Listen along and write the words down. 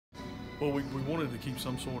Well, we wanted to keep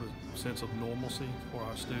some sort of sense of normalcy for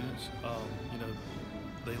our students. You know,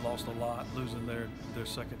 they lost a lot losing their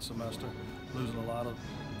second semester, losing a lot of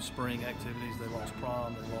spring activities. They lost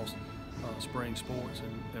prom, they lost spring sports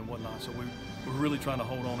and whatnot. So we're really trying to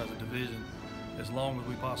hold on as a division as long as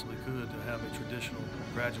we possibly could to have a traditional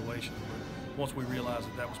graduation. But once we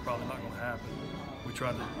realized that was probably not going to happen, we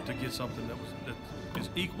tried to get something that is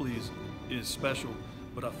equally as special.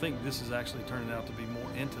 But I think this is actually turning out to be more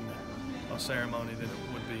intimate a ceremony than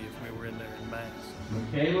it would be if we were in there in mass.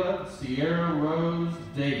 Michaela Sierra Rose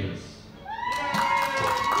Davis.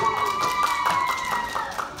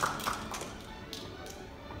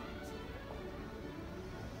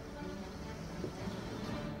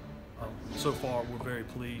 So far, we're very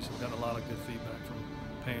pleased. We've gotten a lot of good feedback from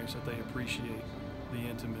parents that they appreciate the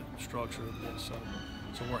intimate structure of this.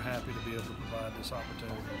 So we're happy to be able to provide this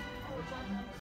opportunity.